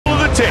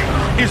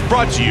Tape is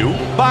brought to you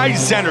by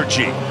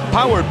Zenergy,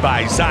 powered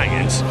by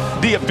Zions,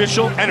 the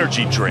official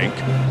energy drink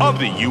of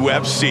the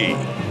UFC.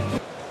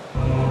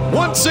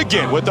 Once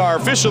again, with our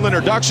official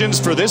introductions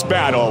for this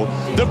battle,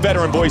 the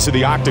veteran voice of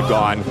the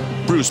Octagon,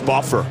 Bruce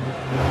Buffer.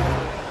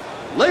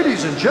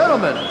 Ladies and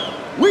gentlemen,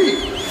 we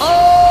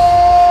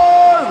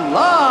are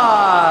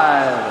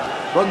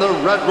live from the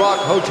Red Rock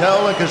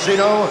Hotel and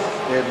Casino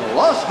in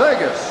Las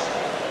Vegas.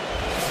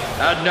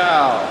 And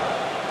now,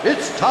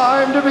 it's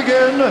time to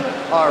begin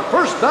our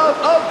first bout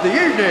of the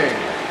evening.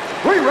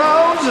 3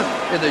 rounds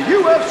in the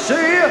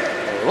UFC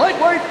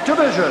lightweight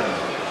division.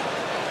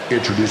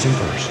 Introducing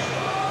first.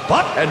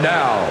 And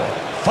now,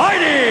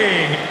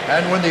 fighting!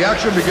 And when the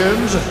action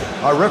begins,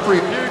 our referee...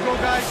 Here you go,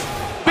 guys.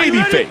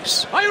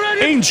 Babyface, Are you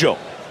ready? Angel.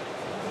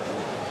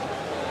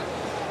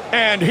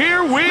 And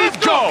here we Let's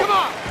go. Come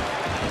on.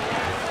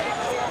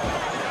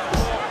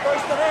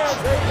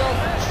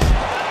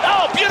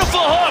 Oh, beautiful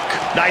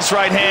hook. Nice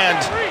right hand.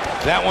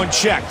 That one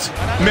checked.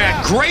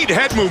 Man, great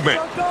head movement.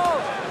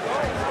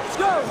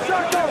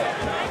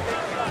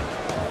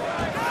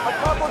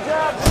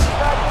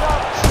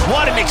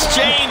 What an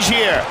exchange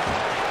here.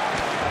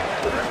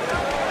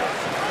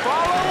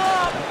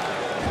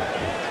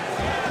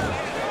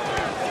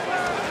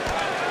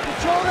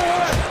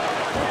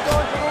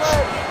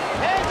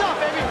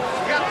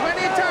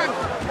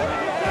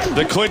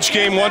 The clinch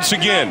game once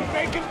again.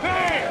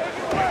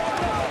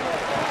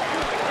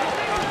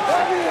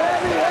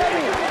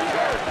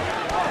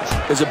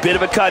 There's a bit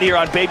of a cut here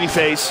on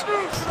Babyface.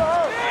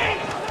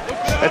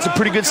 That's a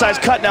pretty good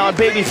sized cut now on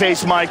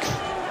Babyface, Mike.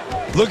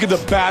 Look at the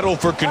battle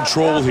for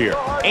control here.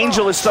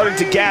 Angel is starting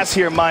to gas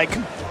here, Mike.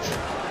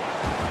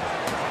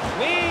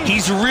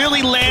 He's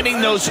really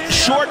landing those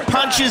short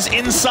punches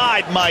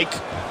inside, Mike.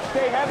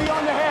 Stay heavy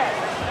on the head.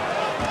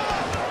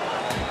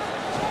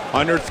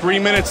 Under 3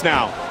 minutes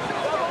now.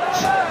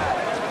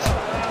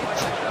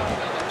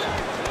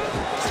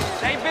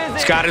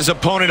 He's got his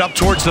opponent up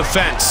towards the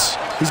fence.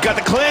 He's got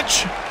the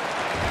clinch.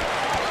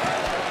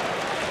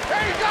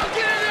 There you go,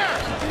 get in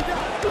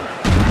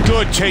there.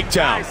 Good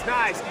takedown.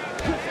 Nice.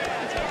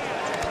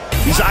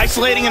 He's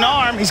isolating an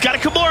arm. He's got a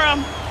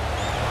Kimura.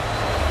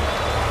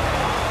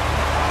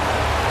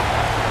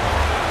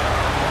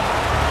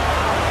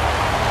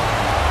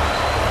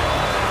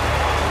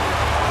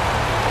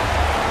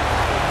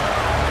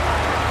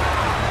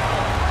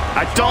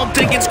 I don't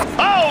think it's...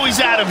 Oh,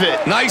 he's out of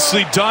it.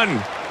 Nicely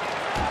done.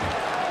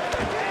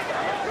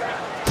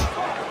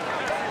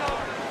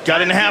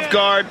 Got in half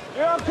guard.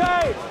 You're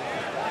okay.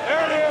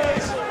 There it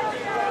is.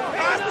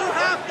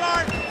 Half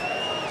guard.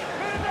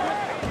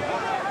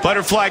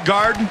 Butterfly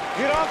guard.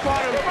 Get up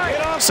on him.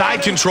 Get up.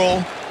 Side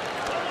control.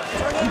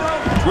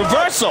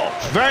 Reversal.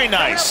 Very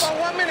nice.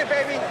 1 minute,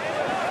 baby.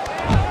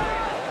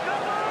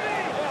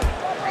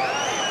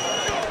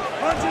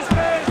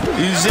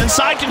 He's in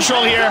side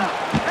control here.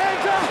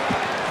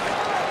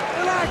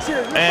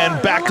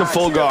 And back to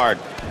full guard.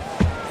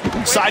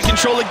 Side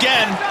control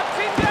again.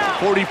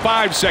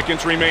 45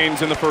 seconds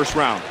remains in the first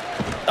round.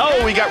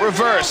 Oh, he got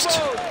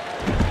reversed.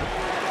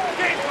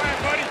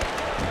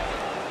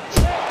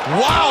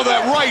 Wow,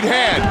 that right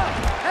hand.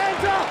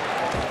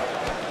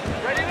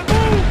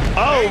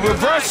 Oh,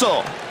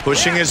 reversal.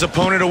 Pushing his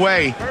opponent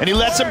away. And he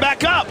lets him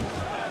back up.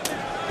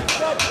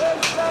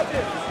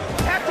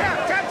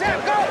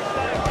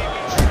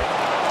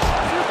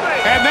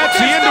 And that's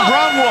the end of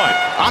round 1.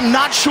 I'm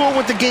not sure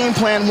what the game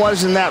plan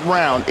was in that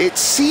round. It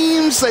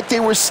seems like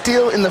they were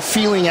still in the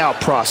feeling out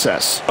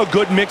process. A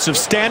good mix of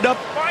stand-up.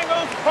 Find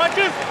those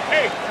punches.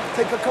 Hey,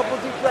 Take a couple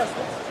deep breaths.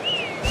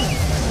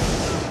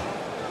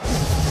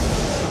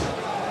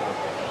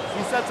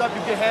 he sets up,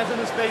 you get hands in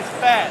his face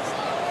fast.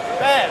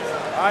 Fast.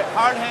 All right,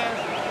 hard hands.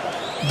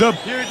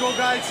 Here you go,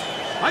 guys.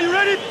 Are you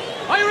ready?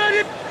 Are you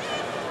ready?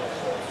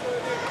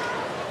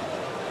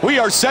 We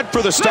are set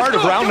for the start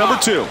of round number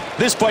 2.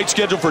 This fight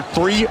scheduled for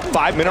 3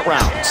 5-minute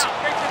rounds.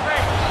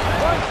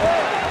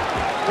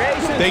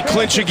 They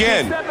clinch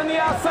again. Step in the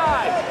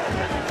outside.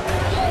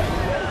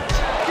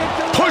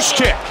 Push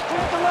kick.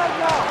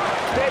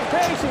 Stay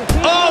patient.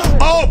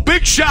 Oh,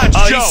 big shots,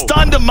 Oh, Joe. he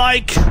stunned him,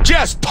 Mike.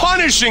 Just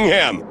punishing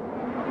him.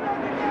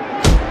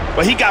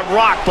 But he got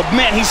rocked, but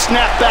man, he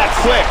snapped back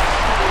quick.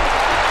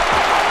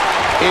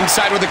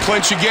 Inside with the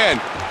clinch again.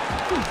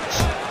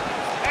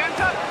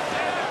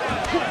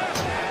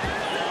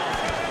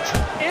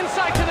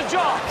 Inside to the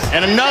jaw.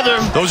 And another.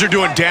 Those are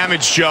doing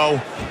damage, Joe.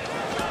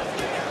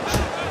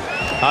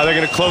 They're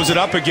going to close it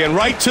up again,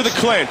 right to the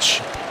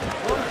clinch.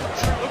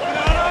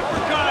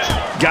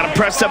 Got him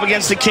pressed up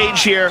against the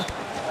cage here.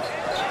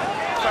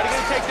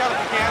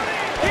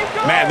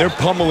 Man, they're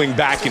pummeling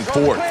back and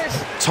forth.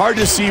 It's hard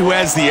to see who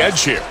has the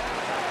edge here.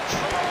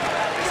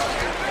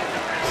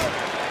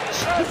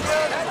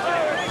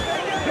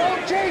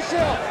 Don't chase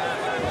him.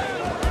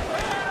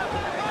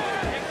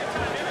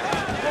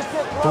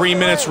 3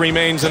 minutes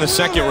remains in the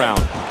second round.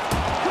 Come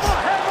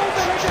on, head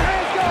movement, let your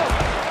hands go.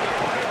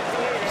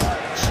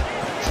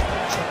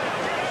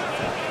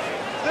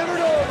 Liver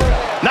it over.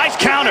 Nice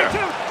counter.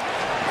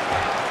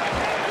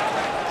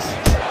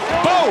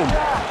 Boom!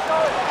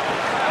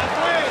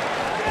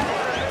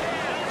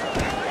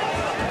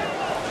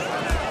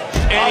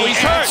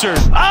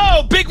 answered.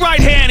 Oh, big right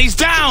hand. He's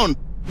down.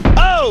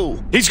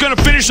 Oh. He's going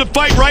to finish the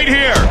fight right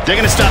here. They're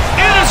going to stop.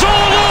 It is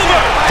all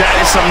over. That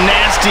is some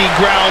nasty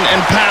ground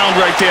and pound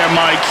right there,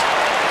 Mike.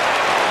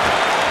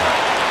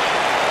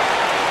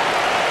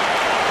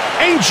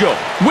 Angel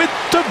with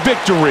the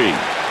victory.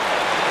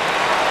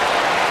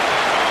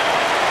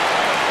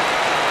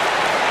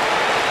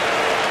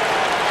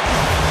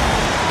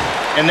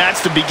 And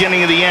that's the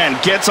beginning of the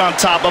end. Gets on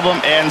top of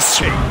him and...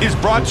 Is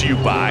brought to you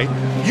by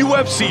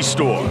UFC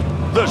Store.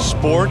 The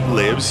sport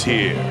lives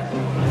here.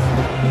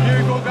 Here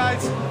you go,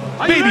 guys.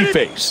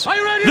 Babyface. Are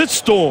you ready? The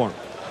Storm.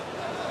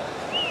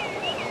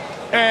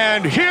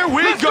 And here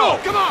we go.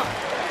 Come on.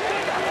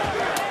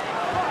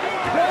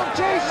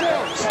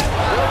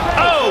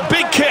 Oh,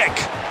 big kick.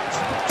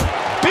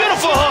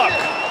 Beautiful hook.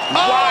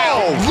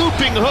 Oh,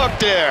 looping hook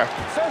there.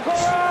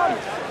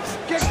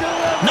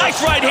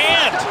 Nice right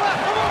hand.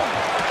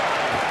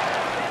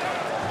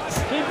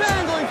 Keep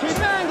angling, keep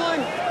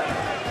angling.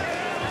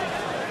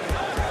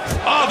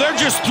 oh, they're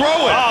just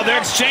throwing. Oh, they're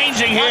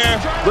exchanging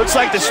here. Looks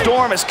like the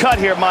Storm is cut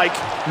here, Mike.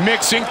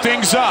 Mixing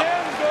things up.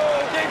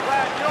 Game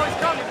plan. You know he's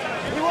coming.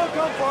 He won't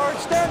come forward.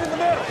 Stand in the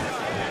middle.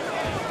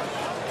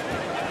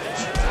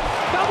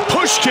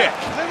 Push kick.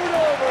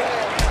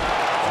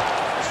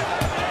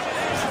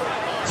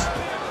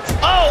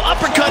 Oh,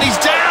 uppercut, he's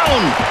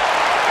down.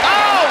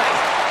 Oh,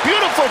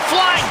 beautiful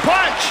flying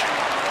punch.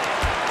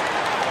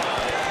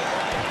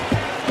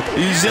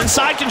 He's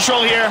inside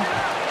control here.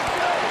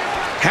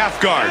 Half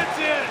guard.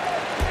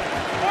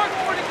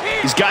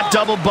 He's got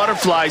double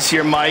butterflies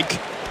here, Mike.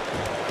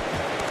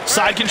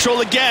 Side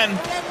control again.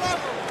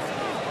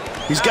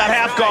 He's got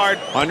half guard.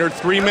 Under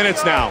 3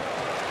 minutes now.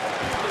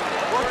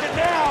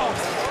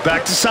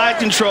 Back to side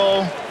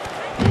control.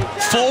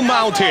 Full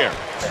mount here.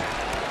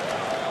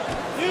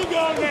 You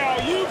go now,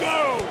 you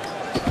go.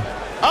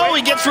 Oh,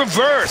 he gets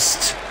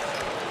reversed.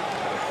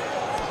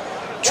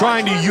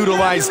 Trying to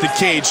utilize the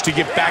cage to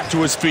get back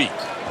to his feet.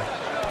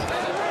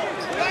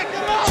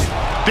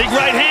 Big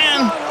right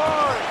hand.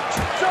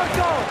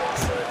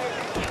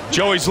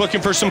 Joey's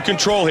looking for some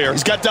control here.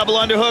 He's got double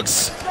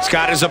underhooks. He's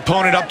got his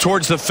opponent up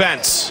towards the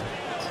fence.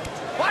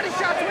 Body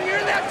shots when you're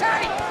in that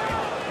tight.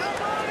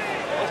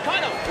 Let's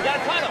cut him. We gotta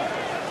cut him.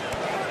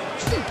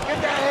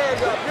 Get that hand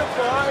up. You're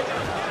fine.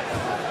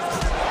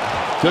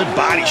 Good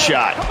body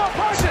shot.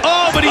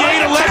 Oh, but he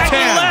ate a left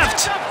hand.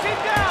 Left.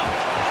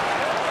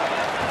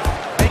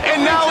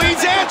 And now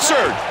he's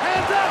answered.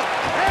 Hands up.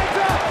 Hands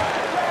up.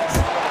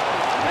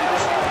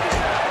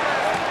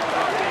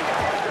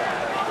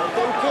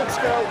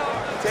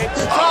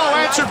 Oh,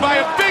 answered by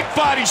a big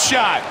body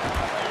shot.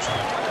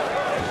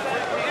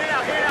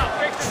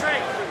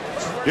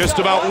 Just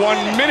about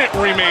 1 minute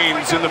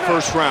remains in the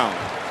first round.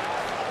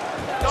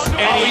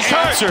 And he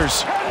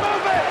answers.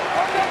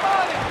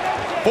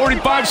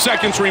 45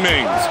 seconds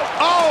remains.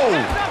 Oh!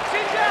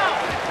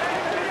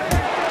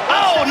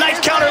 Oh, nice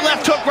counter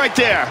left hook right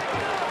there.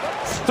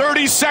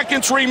 30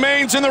 seconds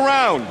remains in the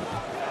round.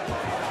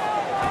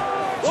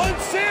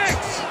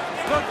 1-6.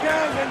 Look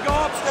down and go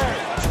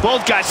upstairs.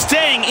 Both guys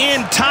staying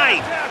in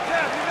tight.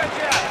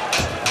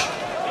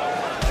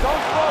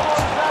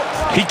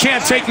 He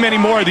can't take many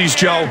more of these,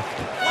 Joe.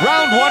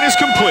 Round 1 is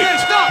complete.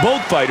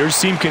 Both fighters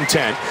seem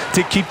content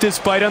to keep this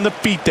fight on the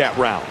feet that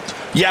round.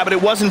 Yeah, but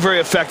it wasn't very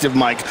effective,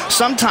 Mike.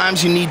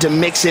 Sometimes you need to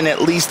mix in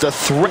at least a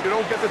threat. If you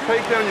don't get the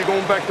takedown, you're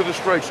going back to the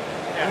strikes.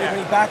 And when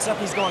he backs up,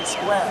 he's going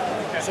square.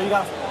 So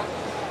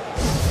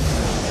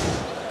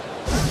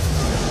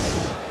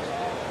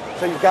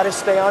you've got to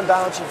stay on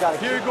balance. You've got to.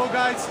 Here you go,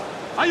 guys.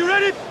 Are you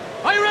ready?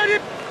 Are you ready?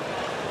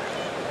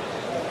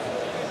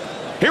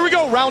 Here we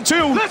go, round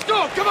 2. Let's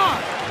go. Come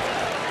on.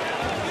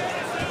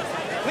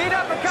 Lead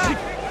uppercut.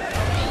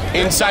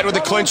 Inside with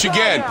the clinch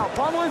again.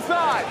 Pummel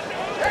inside.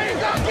 There you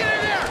go. Get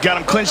in there. Got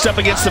him clinched up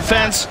against the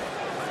fence.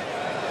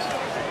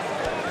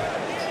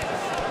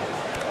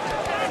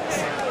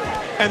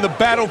 And the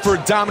battle for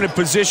a dominant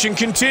position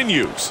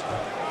continues.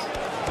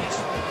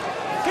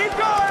 Keep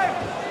going.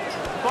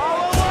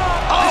 Follow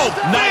up. Oh,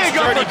 Nice big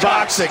dirty uppercut.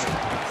 boxing. Stick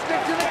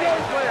to the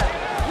game plan.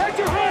 Let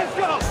your hands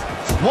go.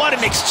 What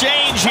an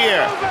exchange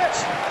here. Move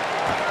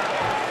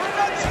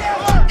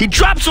it. He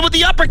drops him with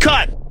the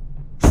uppercut.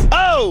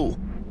 Oh.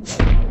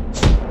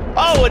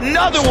 Oh,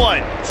 another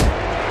one.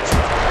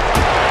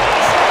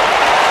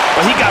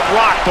 Well, he got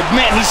rocked, but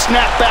man, he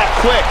snapped back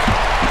quick.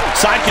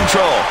 Side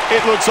control.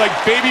 It looks like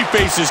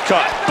Babyface is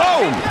cut.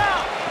 Boom!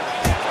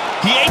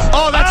 He ate.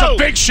 Oh, that's a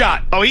big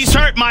shot. Oh, he's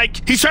hurt,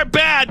 Mike. He's hurt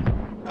bad.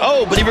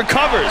 Oh, but he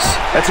recovers.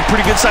 That's a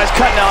pretty good sized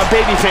cut now on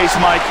Babyface,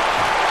 Mike.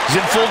 He's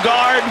in full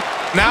guard.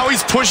 Now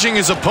he's pushing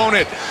his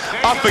opponent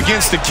up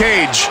against the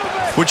cage,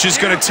 which is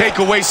going to take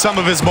away some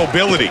of his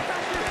mobility.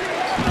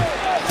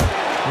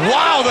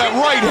 Wow, that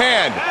right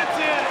hand.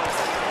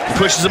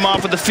 Pushes him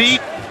off with the feet.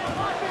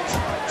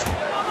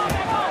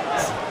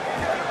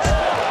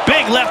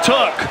 Big left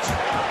hook.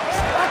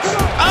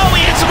 Oh,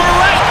 he hits him with a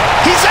right.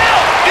 He's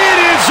out. It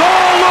is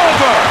all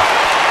over.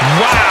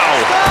 Wow.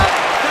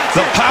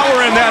 The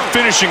power in that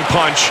finishing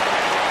punch,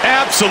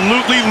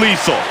 absolutely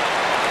lethal.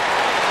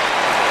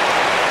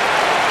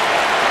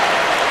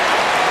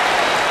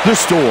 The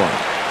Storm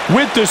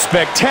with the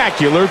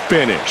spectacular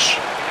finish.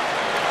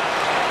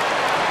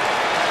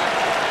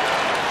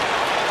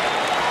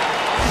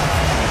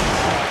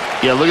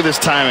 Yeah, look at this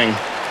timing.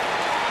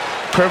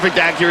 Perfect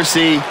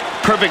accuracy,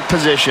 perfect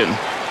position.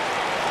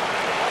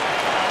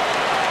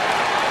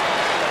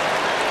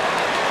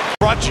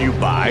 Brought to you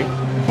by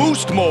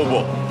Boost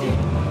Mobile.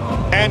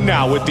 And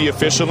now with the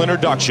official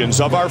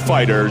introductions of our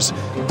fighters,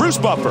 Bruce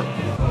Buffer.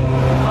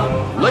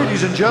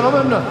 Ladies and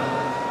gentlemen,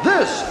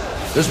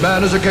 this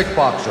man is a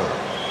kickboxer.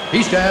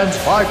 He stands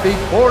 5 feet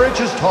 4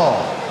 inches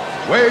tall,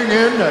 weighing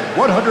in at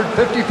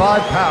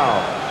 155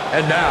 pounds.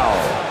 And now,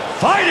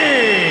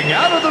 fighting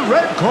out of the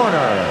red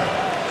corner,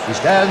 he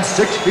stands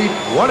 6 feet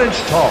 1 inch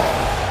tall,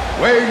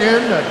 weighing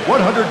in at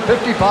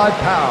 155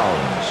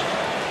 pounds.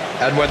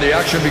 And when the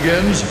action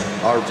begins,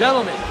 our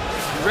Gentlemen,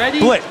 you ready?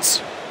 Blitz.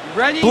 You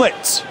ready?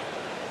 Blitz.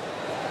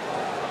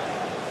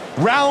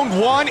 Round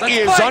 1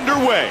 is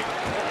underway.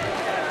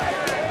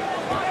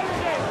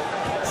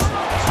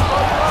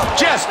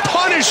 Just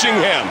punishing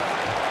him.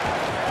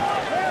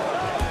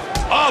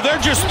 Oh, they're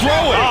just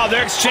throwing. Oh,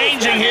 they're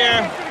exchanging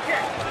here.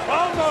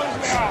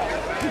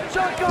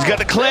 He's got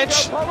the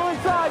clinch. Pummel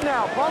inside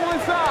now. Pummel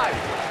inside.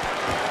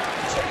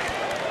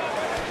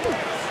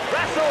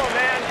 Wrestle him,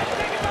 man.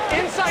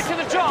 Inside to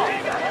the jaw.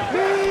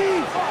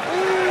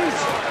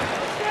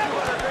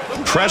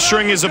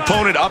 Pressuring his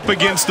opponent up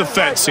against the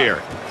fence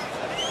here.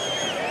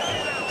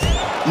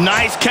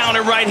 Nice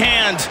counter right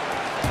hand.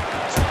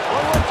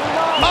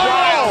 Oh!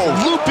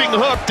 Looping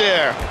hook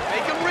there.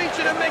 Make him reach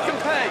it and make him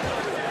pay.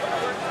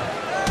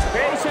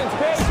 Patience,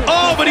 patience.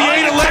 Oh, but he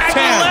ate a left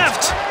hand.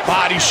 Left.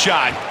 Body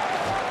shot.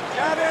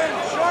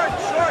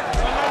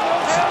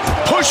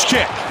 Push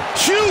kick.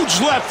 Huge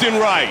left and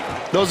right.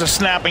 Those are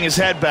snapping his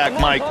head back,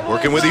 Mike.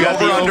 Working with the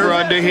over-under.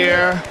 Over-under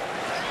here.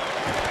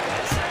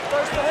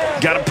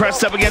 Got him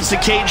pressed up against the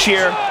cage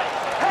here.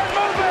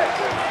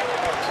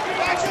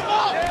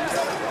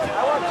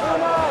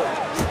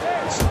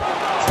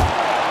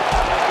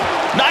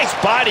 Nice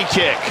body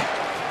kick.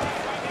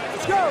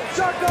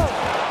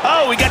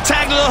 Oh, we got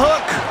tagged to the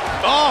hook.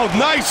 Oh,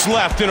 nice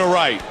left and a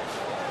right.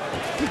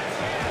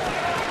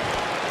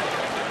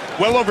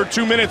 Well over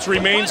 2 minutes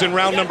remains in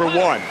round number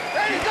 1.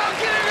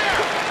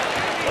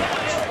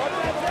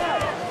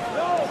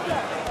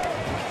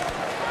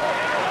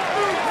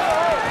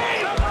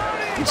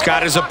 He's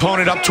got his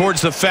opponent up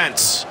towards the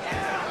fence.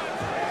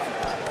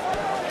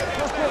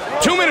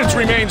 2 minutes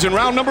remains in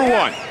round number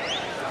 1.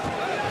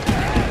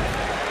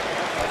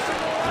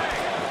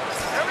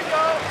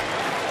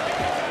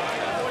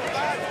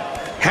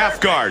 Half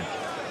guard.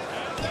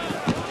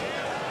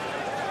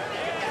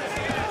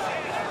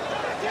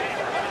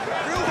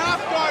 Through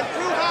half guard,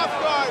 through half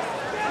guard.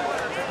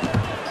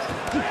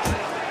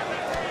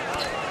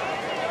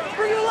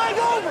 Bring your leg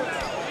over.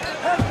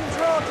 Head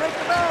control, take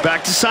the back.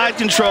 Back to side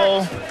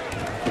control.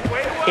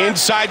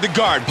 Inside the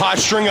guard,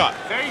 posturing up.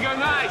 There you go,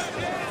 nice.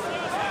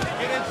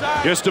 Get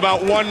inside. Just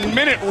about 1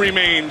 minute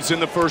remains in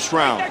the first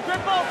round. Get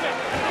grip open.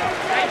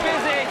 Stay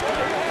busy.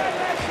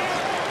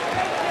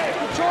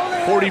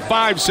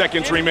 45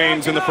 seconds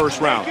remains in the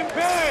first round. Try to get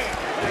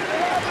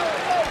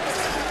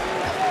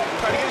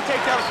a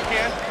takedown if you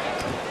can.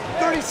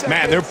 30 seconds.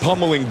 Man, they're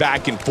pummeling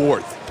back and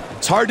forth.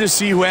 It's hard to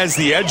see who has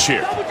the edge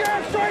here. Double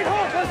jab, straight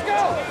hook, let's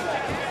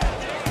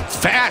go.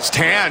 Fast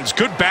hands,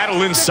 good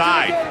battle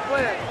inside.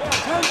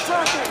 10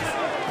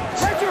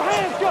 seconds. Let your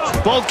hands go.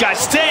 Both guys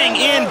staying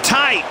in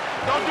tight.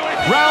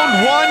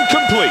 Round 1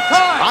 complete.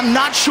 I'm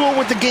not sure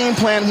what the game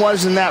plan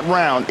was in that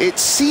round. It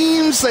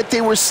seems like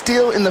they were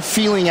still in the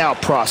feeling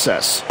out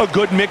process. A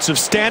good mix of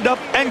stand-up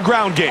and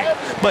ground game,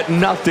 but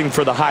nothing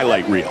for the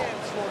highlight reel. All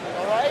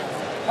right?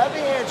 Heavy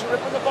hands, you're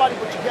ripping the body,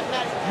 but you're getting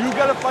that. You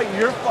gotta fight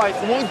your fight.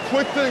 One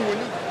quick thing, when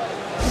you...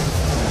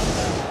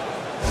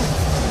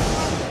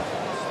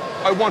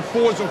 I want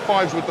 4s and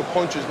 5s with the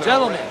punches now.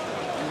 Gentlemen,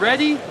 you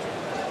ready?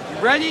 You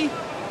ready?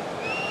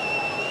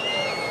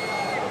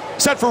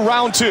 Set for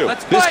round 2.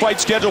 Let's This fight.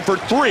 fight scheduled for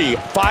 3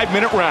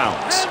 5-minute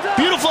rounds.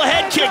 Beautiful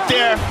head kick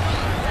there.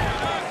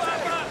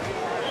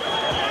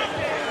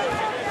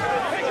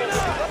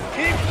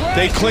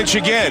 They clinch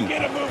again.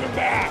 Get him moving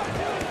back.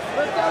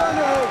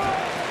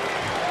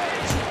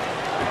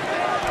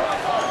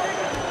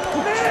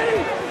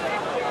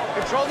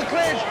 Control the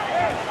clinch.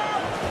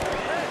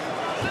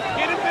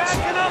 Get him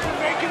backing up and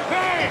make him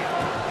pay.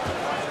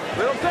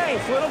 Little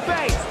pace, little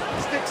pace.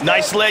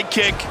 Nice leg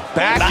kick.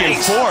 Back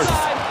and forth.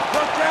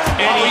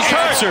 And he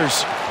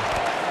answers.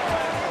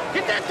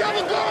 Get that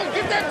double going,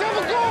 get that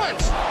double going.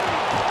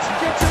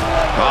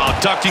 Oh,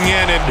 ducking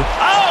in and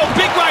Oh,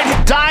 big right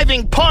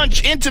diving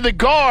punch into the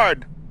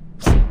guard.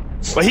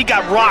 But he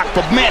got rocked,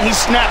 but man, he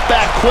snapped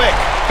back quick.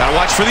 gotta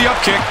watch for the up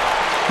kick.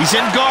 He's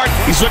in guard.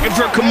 He's looking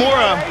for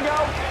Kimura. There you go.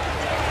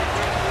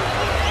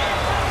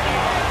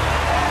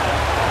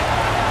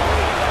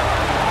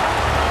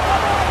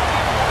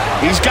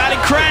 He's got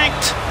it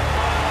cranked.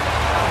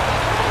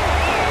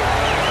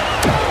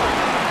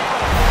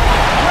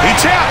 He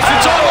taps.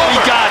 It's all Oh, over.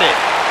 he got it.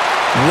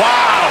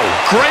 Wow.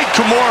 Great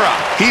Kimura.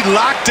 He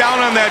locked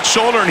down on that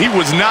shoulder, and he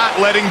was not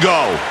letting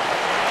go.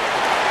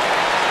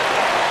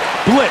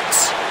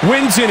 Blitz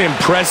wins in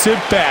impressive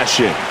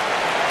fashion.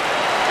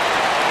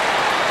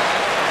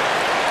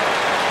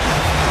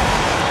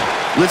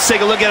 Let's take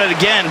a look at it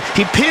again.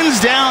 He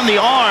pins down the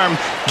arm,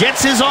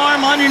 gets his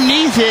arm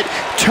underneath it,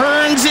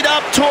 turns it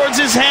up towards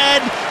his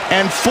head,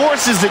 and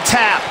forces the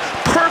tap.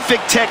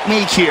 Perfect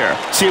technique here.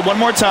 See it one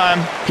more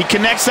time. He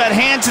connects that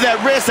hand to that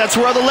wrist. That's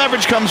where all the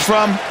leverage comes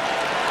from.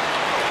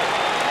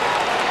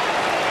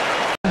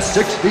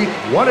 6 feet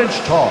 1 inch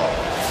tall,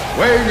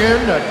 weighing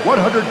in at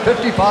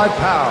 155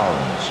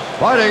 pounds,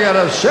 fighting out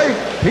of St.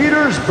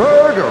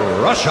 Petersburg,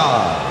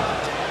 Russia.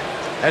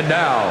 And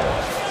now,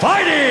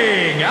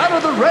 fighting out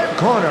of the red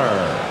corner,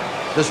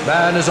 this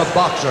man is a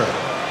boxer.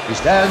 He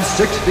stands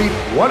 6 feet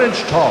 1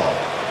 inch tall.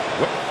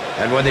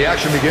 And when the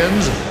action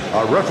begins,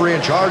 our referee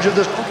in charge of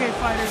this... Okay,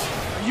 fighters,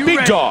 are you Big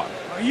ready? Dog.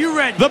 Are you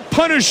ready? The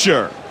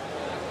Punisher.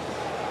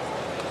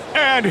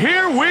 And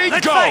here we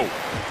Let's go. fight.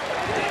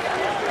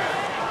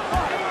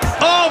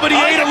 Oh, but he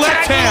ate a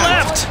left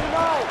hand. Left.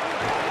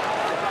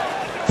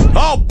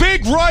 Oh,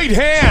 big right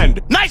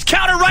hand. Nice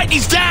counter right, and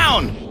he's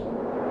down.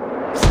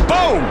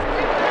 Boom.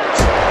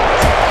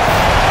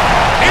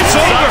 It's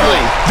over.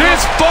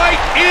 This fight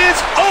is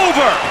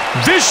over.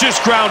 Vicious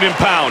ground and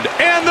pound,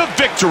 and the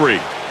victory.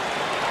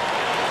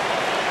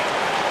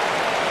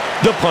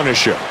 The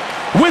Punisher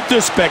with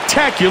the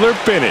spectacular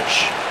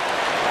finish.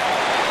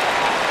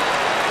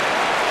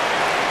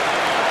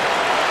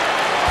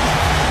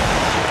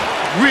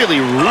 Really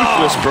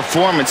ruthless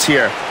performance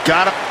here.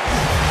 Got him.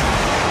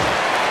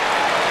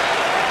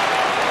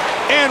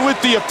 And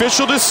with the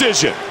official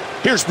decision,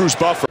 here's Bruce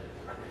Buffer.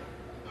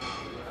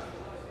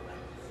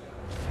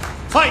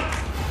 Fight.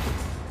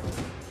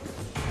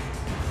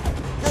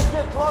 Just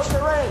get close to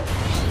range.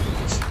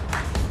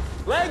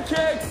 Leg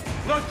kicks.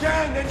 Look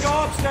down, then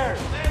go upstairs.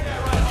 Land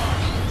that right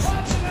arm.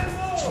 Punch and then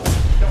move.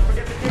 Don't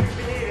forget the kicks if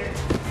you need it.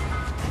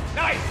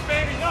 Nice,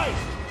 baby, nice.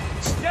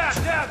 Jab,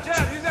 jab,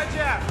 jab. Use that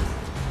jab.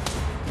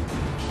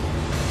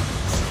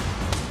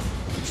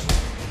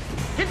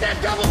 Get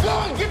that double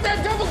going. Get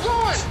that double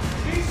going.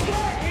 Be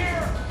smart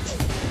here.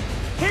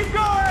 Keep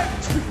going.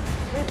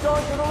 Keep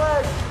going to the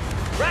leg.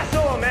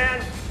 Wrestle him,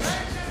 man.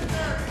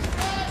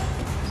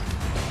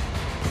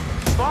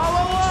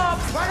 Follow up.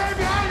 Right there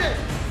behind it.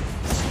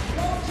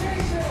 Don't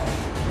chase him.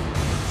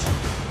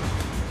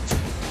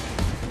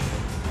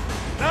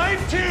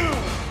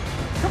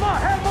 9-2. Come on,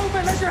 have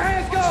movement. Let your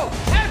hands go.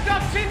 Hands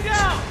up, chin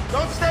down.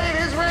 Don't stay in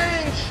his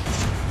range.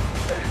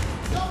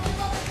 Don't give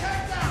up the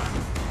takedown.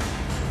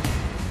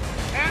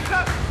 Hands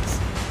up.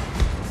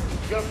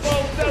 You gotta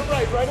follow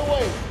that right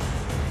away.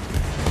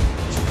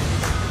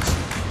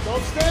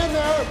 Don't stand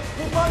there.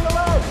 Keep on the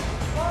leg.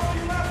 Follow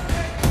your left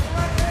hand. Your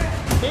right hand.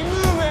 Keep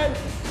moving.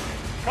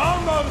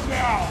 Combos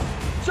now.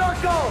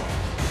 Circle.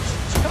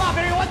 Come on,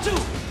 baby. 1-2.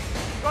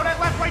 Throw that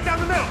left right down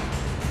the middle.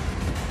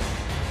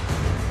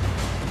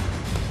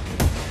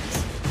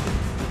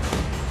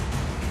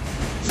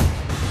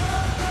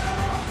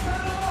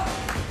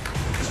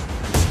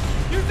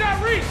 Use that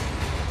reach.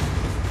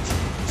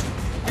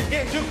 You're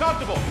getting too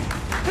comfortable.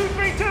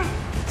 2-3-2.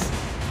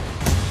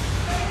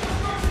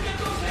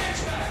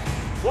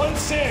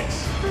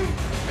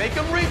 1-6. Make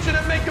him reach it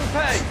and make him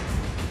pay.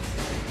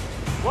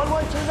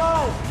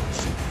 1-1-2-9.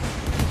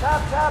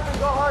 Tap, tap, and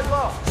go hard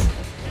low.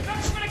 He's up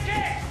for the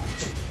kick.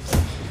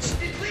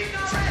 He's bleeding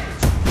already.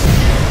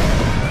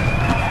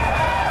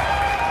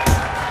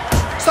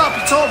 Stop,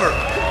 it's over.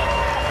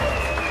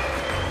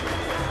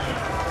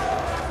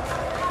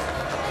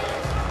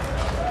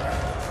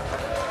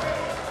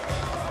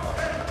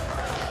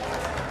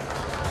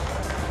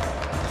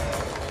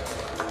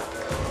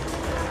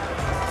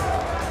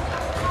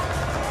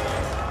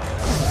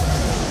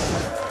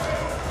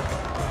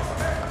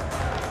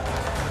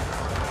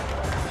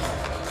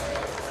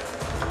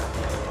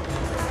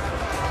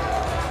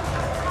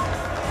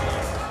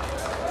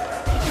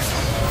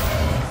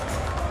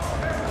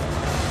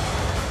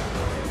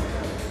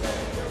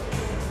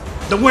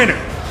 The winner.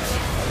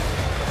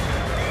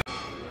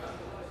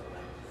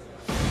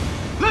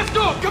 Let's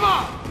go, come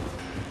on.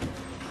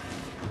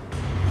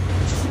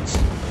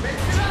 Mix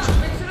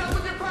it up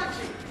with your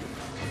punching.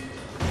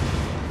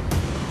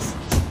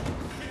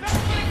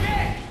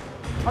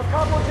 A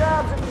couple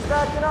jabs if he's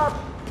backing up.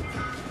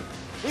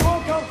 He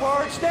won't come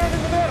forward. Stand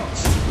in the middle.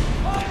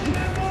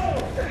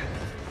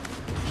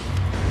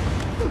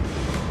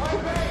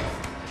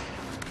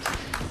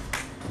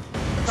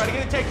 Try to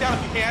get a takedown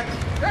if you can.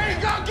 There you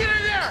go. Get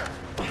in there.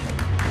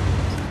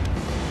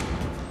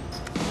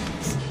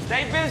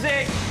 Stay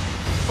busy.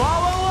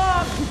 Follow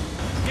up.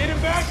 Get him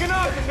backing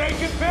up and make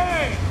him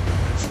pay.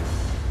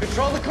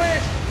 Control the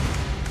clinch.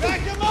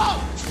 Back him up.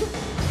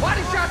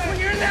 Body shots when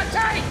you're in that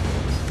tight.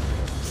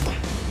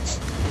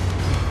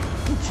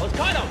 Let's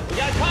cut him. We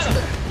gotta cut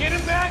him. Get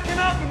him backing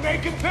up and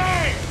make him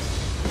pay.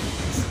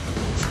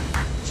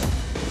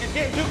 He's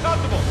getting too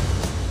comfortable.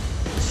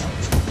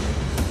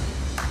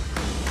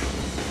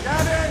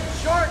 Down in.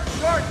 Short,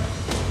 short.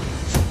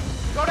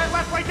 Go that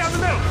left right down the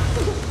middle.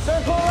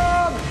 Circle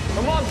around.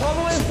 Come on, on,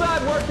 pummel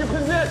inside, work your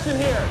position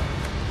here.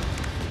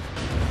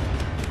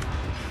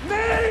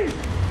 Knee!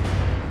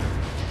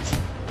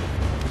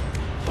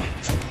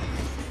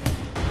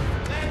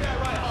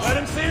 Let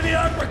him see the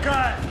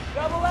uppercut.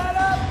 Double that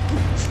up.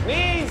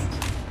 Knees.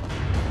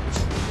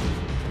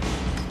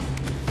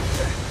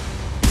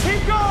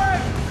 Keep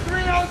going.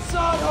 3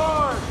 outside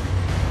hard.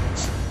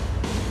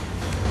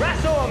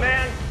 Wrestle him,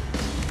 man.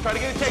 Try to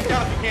get a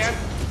takedown if you can.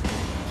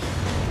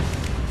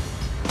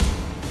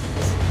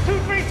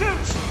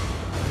 2-3-2.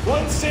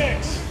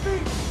 1-6.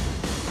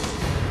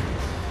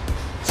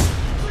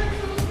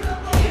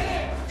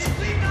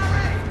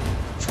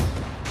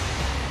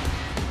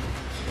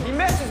 He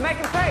misses, make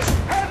him pay.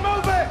 Head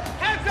movement.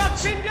 Hands up,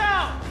 chin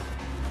down.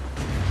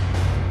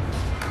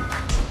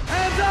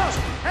 Hands up.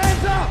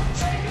 Hands up.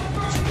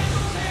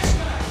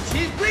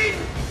 He's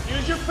bleeding.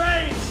 Use your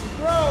face.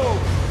 Throw.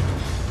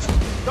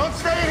 Don't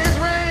stay in his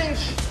range.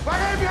 Right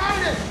hand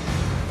behind it.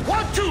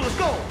 1-2, let's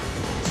go.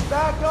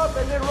 Back up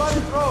and then run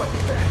and throw it.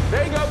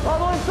 There you go,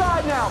 pummel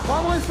inside now,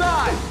 pummel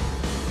inside.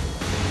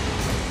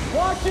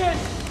 Watch it.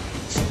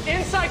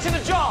 Inside to the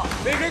jaw.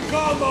 Bigger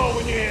combo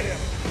when you hit him.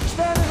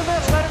 Stand in the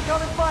middle, let him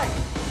come and fight.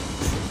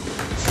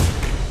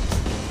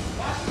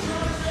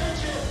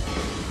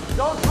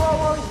 Don't throw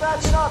while he's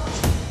backing up.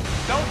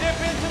 Don't dip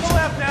into the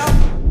left now.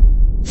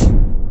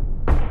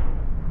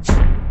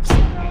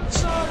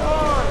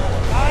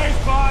 Nice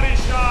body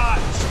shot.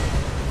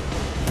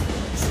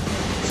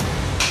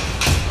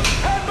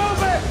 Head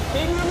movement.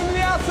 Keep moving to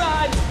the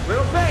outside.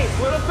 Little face,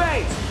 little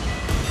face.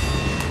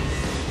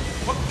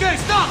 Okay,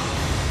 stop.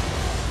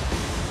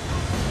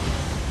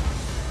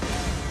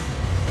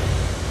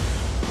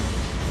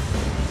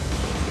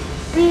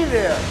 Be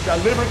there. Got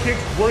liver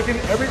kicks, working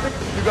everything.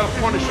 You got to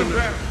punish him.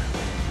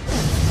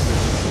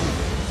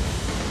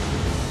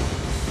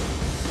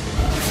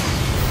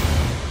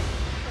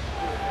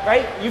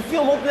 Right? You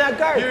feel him open that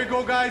guard. Here you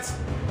go, guys.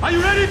 Are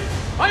you ready?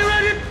 Are you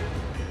ready?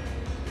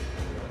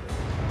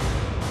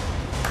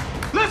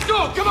 Let's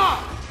go. Come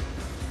on.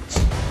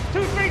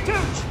 2-3-2.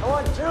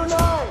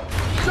 1-2-9.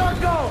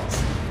 Circle.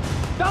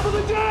 Double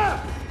the jab.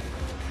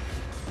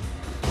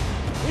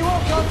 He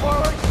won't come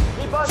forward.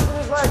 He busted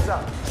his legs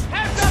up.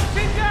 Hands up,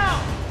 chin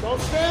down.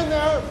 Don't stand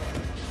there.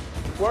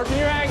 Working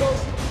your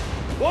angles.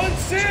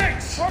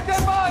 1-6. Work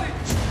that body.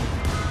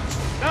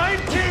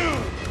 9-2.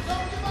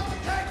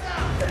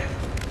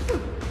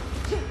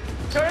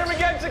 Turn him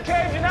against the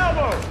cage and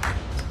elbow.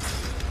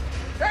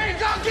 There you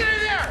go. Get in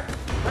there.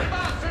 Turn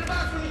the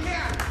box when you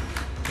can.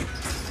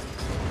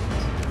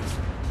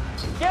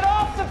 Get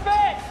off the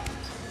fence.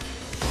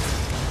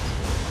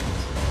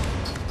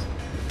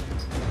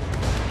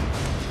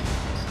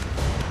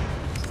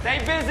 Stay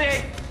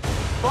busy.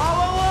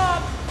 Follow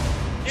up.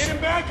 Get him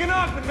backing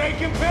up and make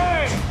him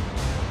pay.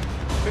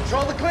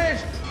 Control the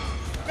clinch.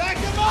 Back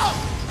him up.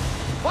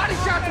 Body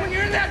shots when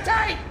you're in that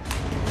tight.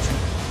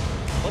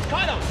 Let's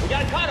cut him. We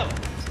gotta cut him.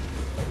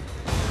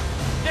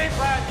 Game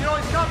plan. You know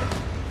he's coming.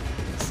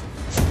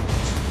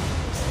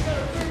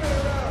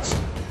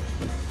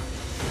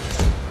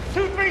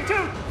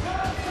 2-3-2.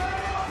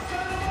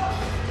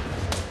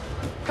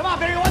 Come on,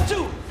 baby.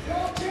 1-2.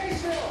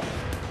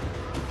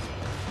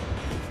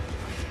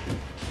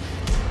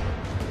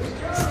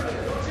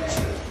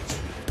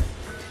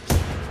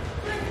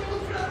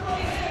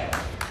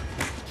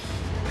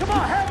 Come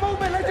on, hand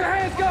movement. Let your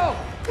hands go.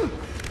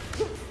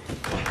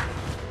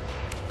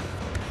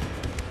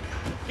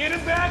 Get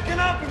him backing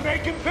up and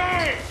make him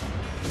pay.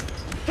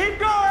 Keep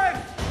going.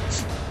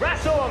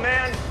 Wrestle him,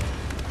 man.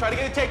 Try to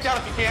get a takedown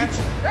if you can.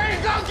 There you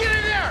go. Get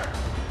in there.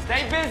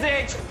 Stay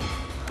busy.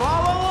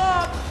 Follow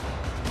up.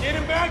 Get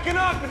him backing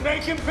up and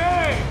make him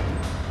pay.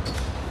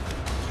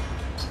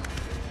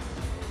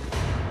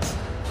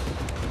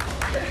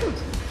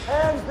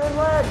 Hands, then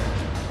legs.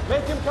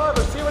 Make him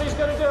cover. See what he's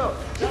gonna do.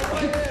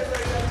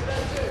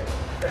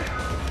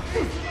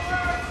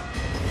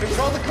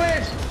 Control the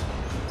clinch.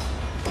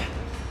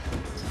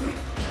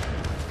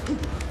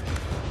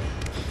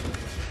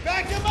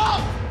 Back him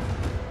up.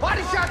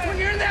 Body shots when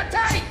you're in that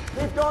tight.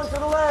 Keep going to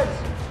the legs.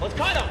 Let's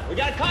cut him. We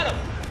gotta cut him.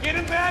 Get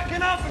him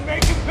backing up and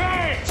make him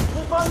pay.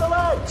 Keep on the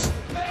legs.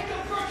 Make him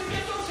first and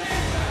get those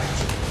hands back.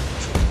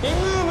 Keep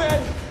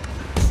moving.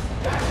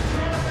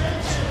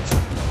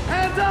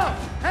 Hands up.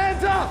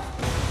 Hands up.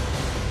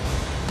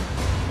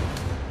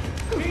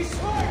 Be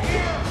smart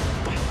here.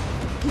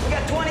 We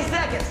got 20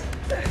 seconds.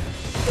 10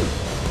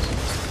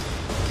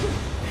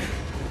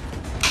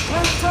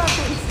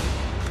 seconds.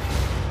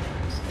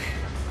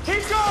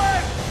 Keep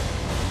going.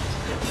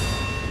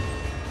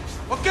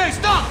 Okay,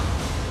 stop.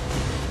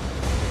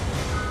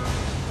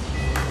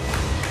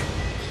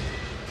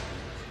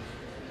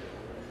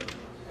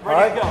 All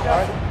right.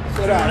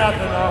 Sit down.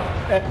 Nothing, though.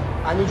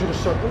 I need you to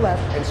circle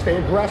left and stay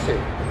aggressive.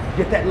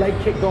 Get that leg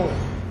kick going.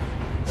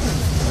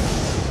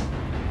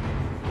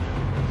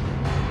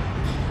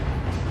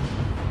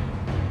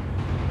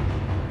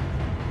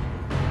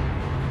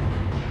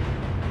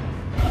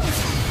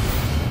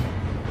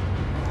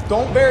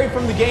 Don't vary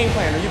from the game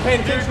plan. Are you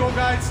paying Here attention? you go,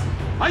 guys.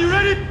 Are you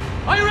ready?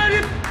 Are you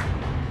ready?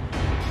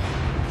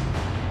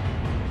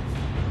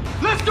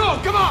 let's go,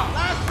 come on!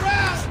 Last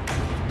round!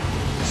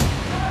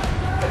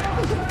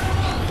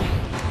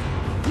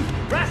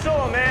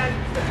 Wrestle him, man!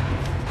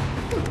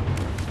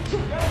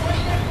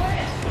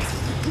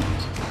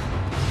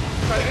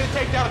 Try to get a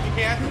takedown if you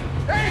can.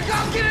 There you go,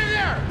 get in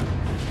there!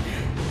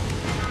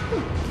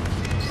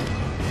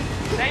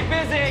 Stay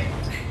busy.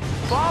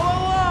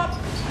 Follow up.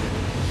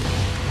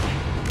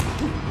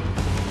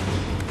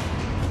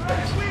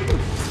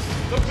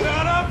 Look for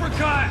that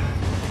uppercut.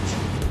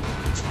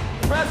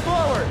 Press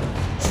forward.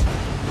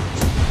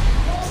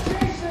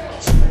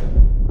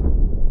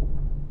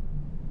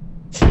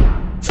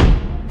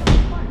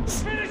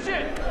 Finish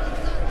it.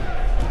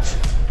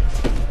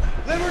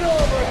 Liver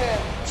overhead.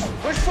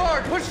 Push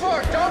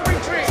forward. Don't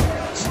retreat.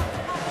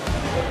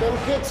 Let them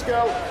kicks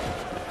go.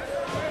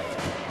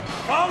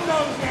 Calm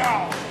those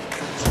now.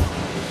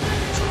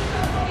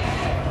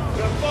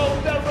 Gonna follow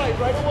with that right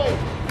away.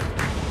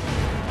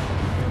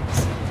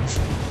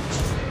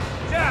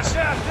 Jab.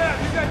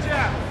 You got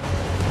jab.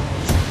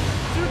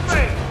 2, 3.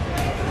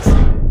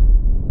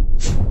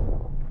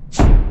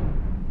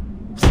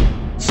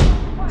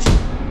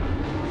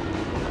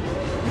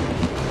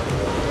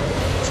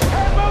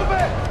 Hey, move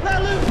it.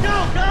 Let loose. Go.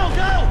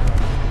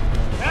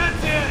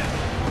 That's it.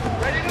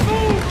 Ready to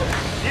move.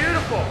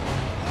 Beautiful.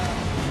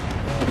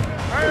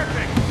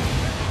 Perfect.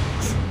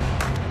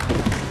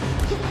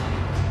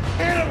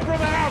 Hit him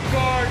from out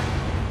guard.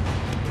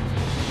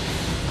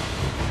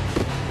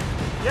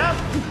 Yep.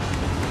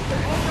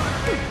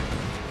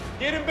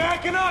 Get him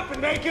backing up and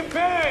make him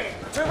pay.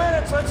 2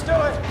 minutes, let's do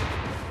it.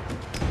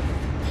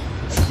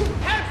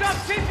 Hands up,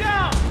 sit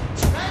down.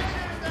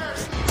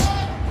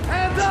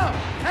 Hands up.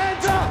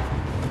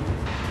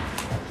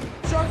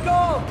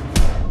 Circle.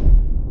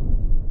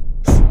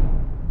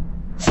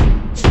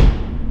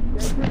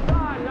 Take your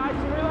time, nice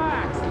and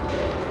relaxed.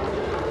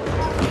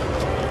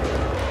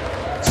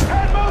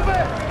 Head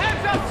movement.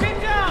 Hands up,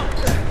 sit down.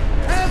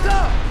 Hands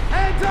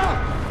up.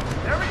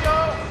 There we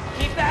go.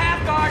 Keep the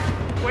half guard.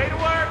 Way to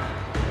work.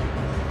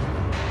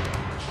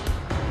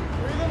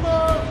 Breathe and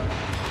move.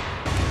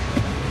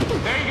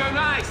 There you go,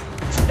 nice.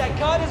 That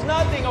cut is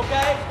nothing,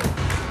 okay?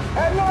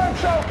 Head and arm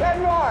choke. Head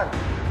and arm.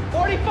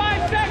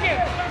 45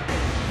 seconds.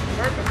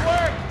 Perfect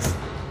work.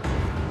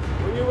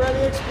 When you're ready,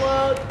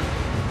 explode.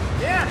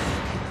 Yes.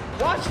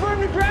 Watch for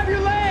him to grab your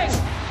leg.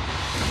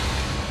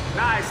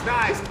 Nice.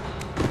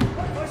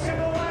 Push him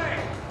away.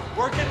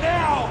 Work it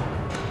now.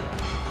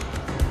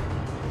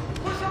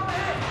 Push on the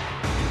head.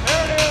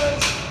 There it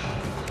is.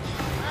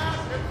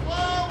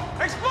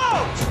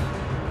 Explode.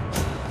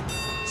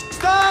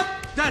 Stop.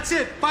 That's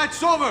it.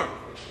 Fight's over.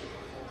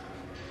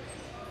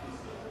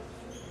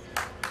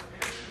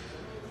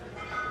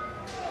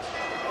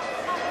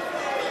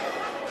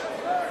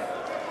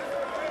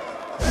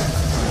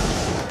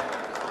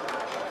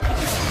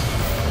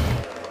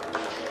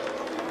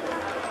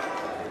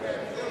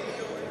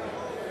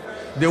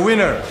 The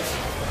winner.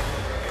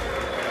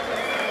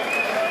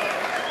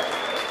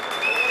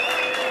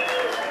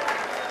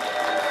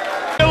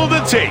 The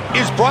Tape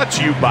is brought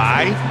to you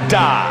by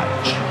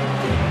Dodge.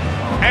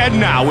 And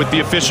now with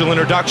the official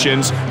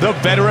introductions, the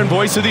veteran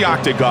voice of the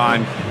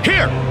Octagon,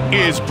 here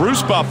is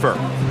Bruce Buffer.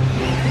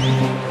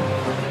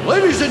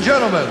 Ladies and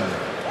gentlemen,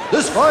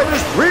 this fight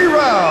is 3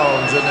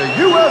 rounds in the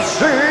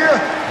UFC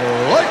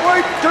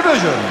lightweight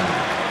division.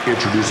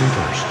 Introducing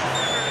first.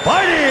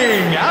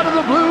 Fighting out of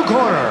the blue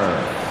corner.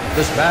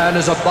 This man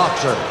is a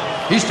boxer.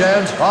 He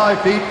stands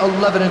 5 feet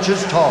 11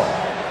 inches tall,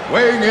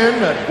 weighing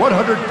in at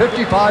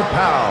 155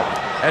 pounds.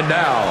 And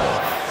now,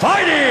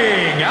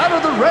 fighting out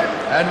of the red.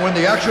 And when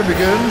the action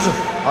begins,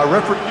 our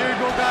referee... Here you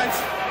go, guys.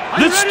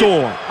 The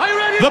Storm, Are you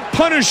ready? the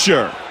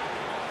Punisher,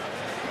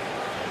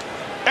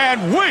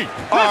 and we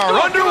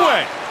are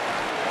underway.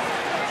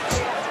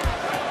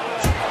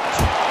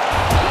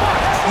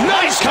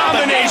 Nice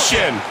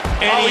combination.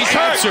 And he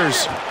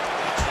answers.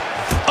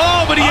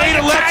 Oh, but he ate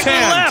a left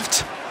hand.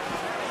 Left.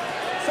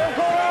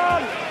 Circle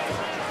around.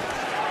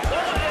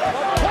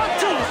 1,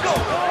 2, let's go.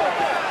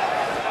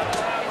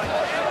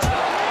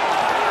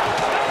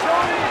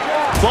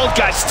 Both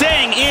guys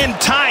staying in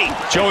tight.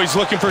 Joey's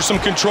looking for some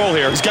control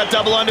here. He's got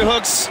double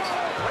underhooks.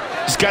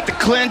 He's got the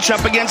clinch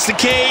up against the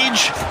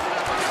cage.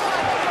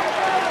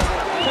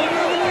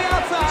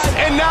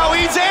 And now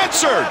he's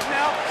answered.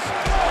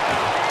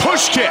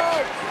 Push kick.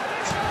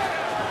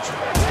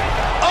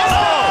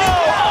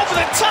 Oh, over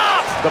the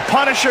top. The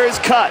Punisher is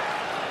cut.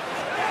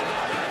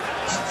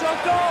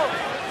 Circle.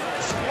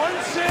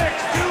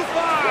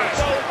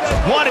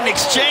 1-6-2-5. What an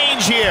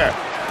exchange here.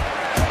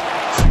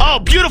 Oh,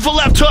 beautiful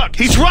left hook.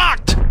 He's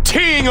rocked.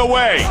 Teeing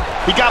away.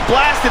 He got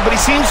blasted, but he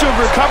seems to have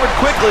recovered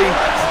quickly.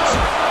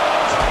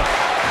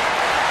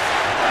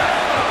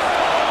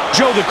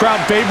 Joe, the crowd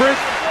favorite,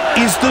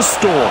 is the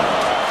Storm.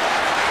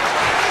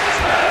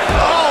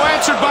 Oh,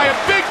 answered by a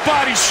big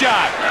body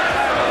shot.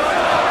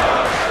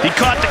 He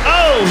caught the...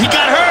 Oh, he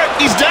got hurt.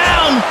 He's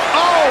down.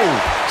 Oh,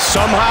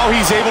 somehow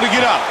he's able to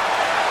get up.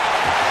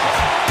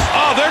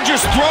 Oh, they're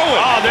just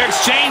throwing. Oh, they're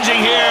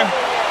exchanging here.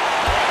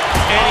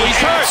 And he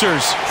he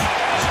answers.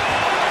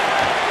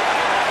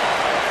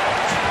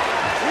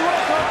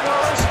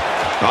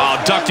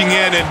 ducking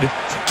in and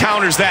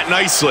counters that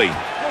nicely.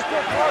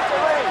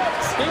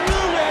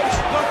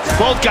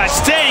 Both guys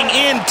staying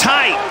in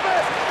tight.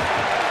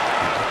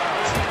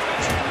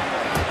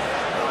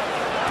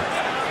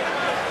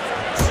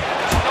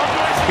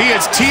 He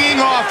is teeing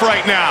off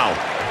right now.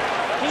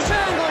 Keep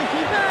angling,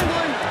 keep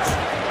angling.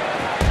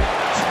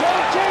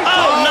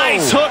 Oh,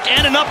 nice hook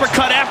and an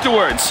uppercut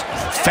afterwards.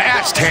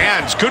 Fast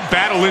hands, good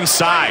battle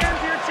inside.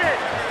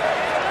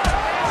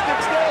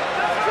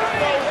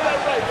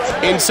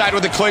 Inside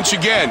with the clinch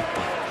again.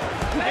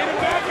 Get him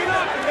backing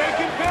up and make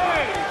him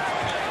pay.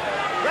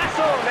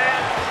 Wrestle,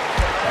 man.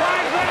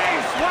 Wide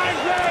race,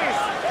 wide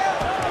race.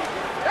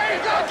 There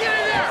you go, get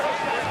in there.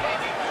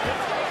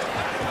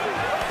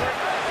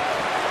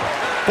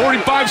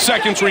 45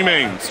 seconds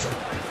remains.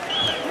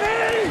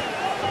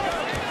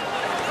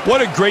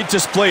 What a great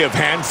display of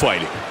hand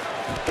fighting.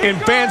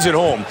 And fans at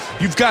home,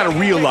 you've got to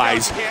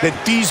realize that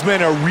these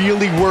men are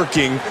really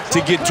working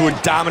to get to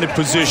a dominant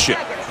position.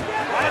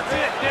 That's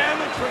it,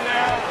 damage from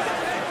there.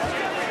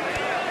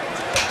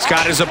 He's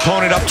got his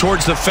opponent up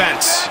towards the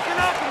fence.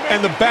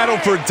 And the battle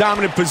for a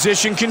dominant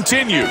position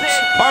continues.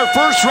 Our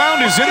first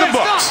round is in the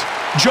books.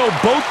 Joe,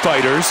 both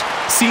fighters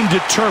seem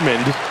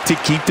determined to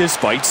keep this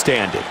fight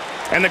standing.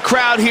 And the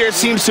crowd here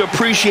seems to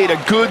appreciate a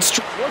good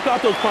Work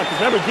out those punches.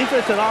 Remember,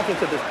 defense and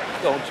offense at this.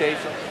 Don't chase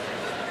them.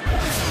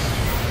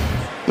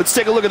 Let's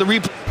take a look at the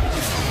replay.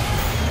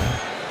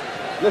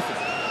 Listen.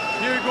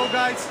 Here you go,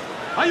 guys.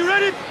 Are you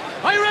ready?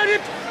 Are you ready?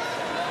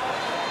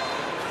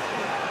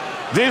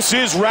 This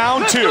is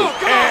round two, go,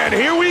 come on. and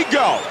here we go.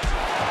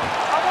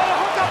 I want to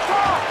hook up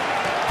top.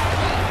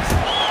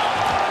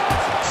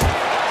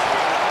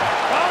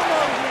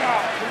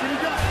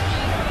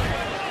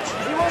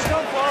 He won't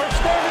come for it.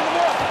 Stand in the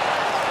middle.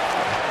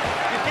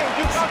 You can't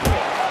do something.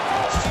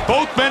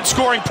 Both men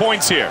scoring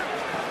points here.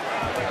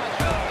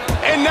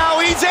 And now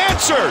he's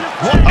answered.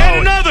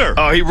 And another.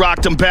 Oh, he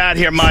rocked him bad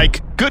here,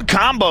 Mike. Good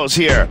combos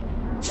here.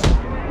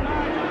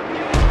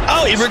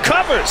 Oh, he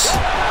recovers.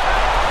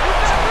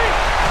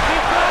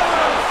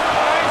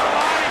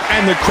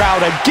 And the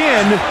crowd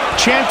again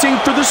chanting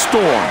for the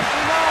Storm.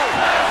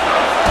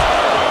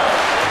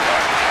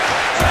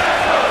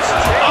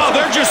 Oh,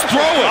 they're just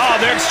throwing. Oh,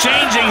 they're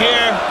exchanging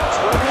here.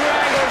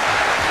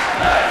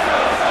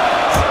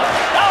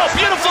 Oh,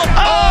 beautiful.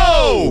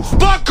 Oh,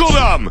 buckled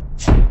him.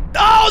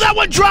 Oh, that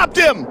one dropped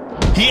him.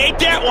 He ate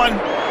that one.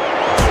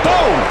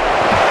 Boom.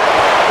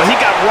 But he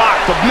got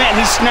rocked, but man,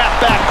 he snapped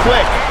back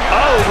quick.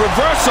 Oh,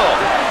 reversal.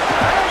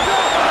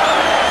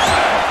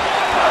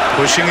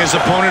 Pushing his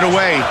opponent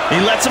away.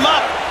 He lets him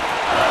up.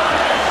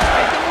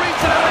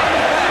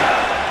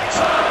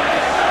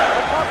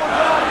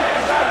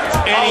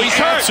 And he's he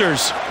hurt.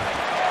 answers.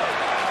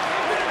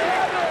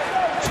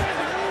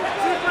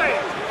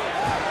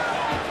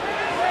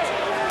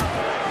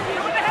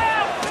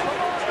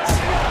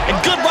 And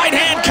good right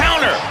hand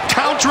counter.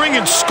 Countering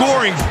and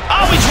scoring.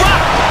 Oh, he's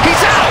rocked.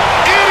 He's out.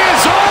 It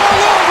is all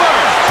over.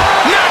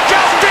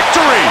 Knockout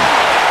victory.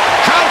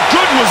 How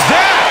good was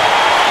that?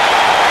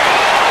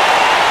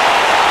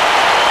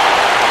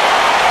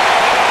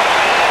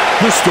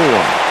 The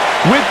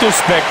Storm with the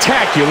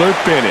spectacular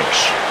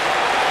finish.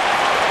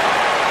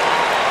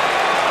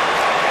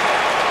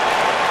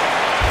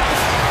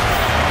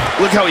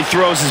 Look how he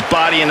throws his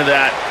body into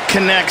that,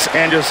 connects,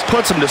 and just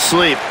puts him to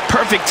sleep.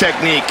 Perfect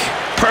technique,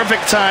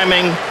 perfect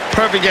timing,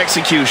 perfect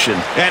execution.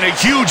 And a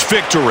huge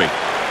victory.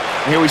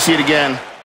 Here we see it again.